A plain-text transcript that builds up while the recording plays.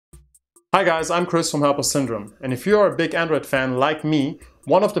Hi guys, I'm Chris from HelferSyndrom, and if you are a big Android fan like me,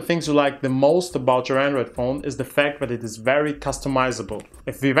 one of the things you like the most about your Android phone is the fact that it is very customizable.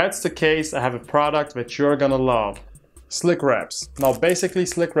 If that's the case, I have a product that you're gonna love. Slickwraps. Now basically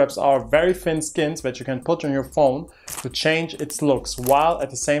Slickwraps are very thin skins that you can put on your phone to change its looks while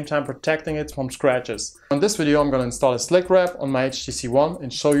at the same time protecting it from scratches. On this video I'm gonna install a Slickwrap on my HTC One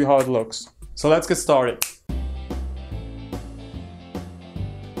and show you how it looks. So let's get started.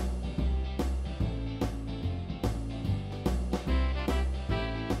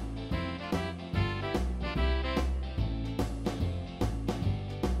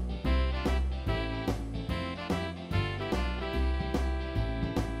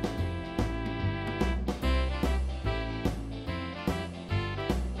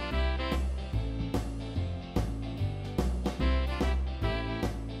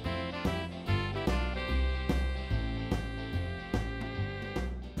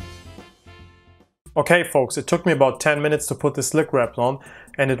 Okay folks, it took me about 10 minutes to put the Slickwraps on,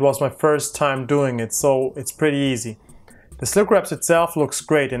 and it was my first time doing it, so it's pretty easy. The Slickwraps itself looks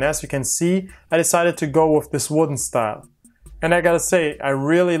great, and as you can see, I decided to go with this wooden style. And I gotta say, I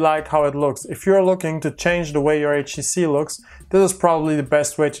really like how it looks. If you're looking to change the way your HTC looks, this is probably the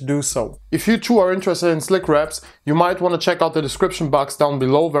best way to do so. If you too are interested in Slickwraps, you might want to check out the description box down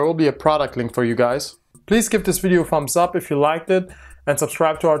below. There will be a product link for you guys. Please give this video a thumbs up if you liked it, and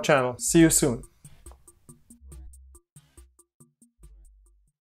subscribe to our channel. See you soon.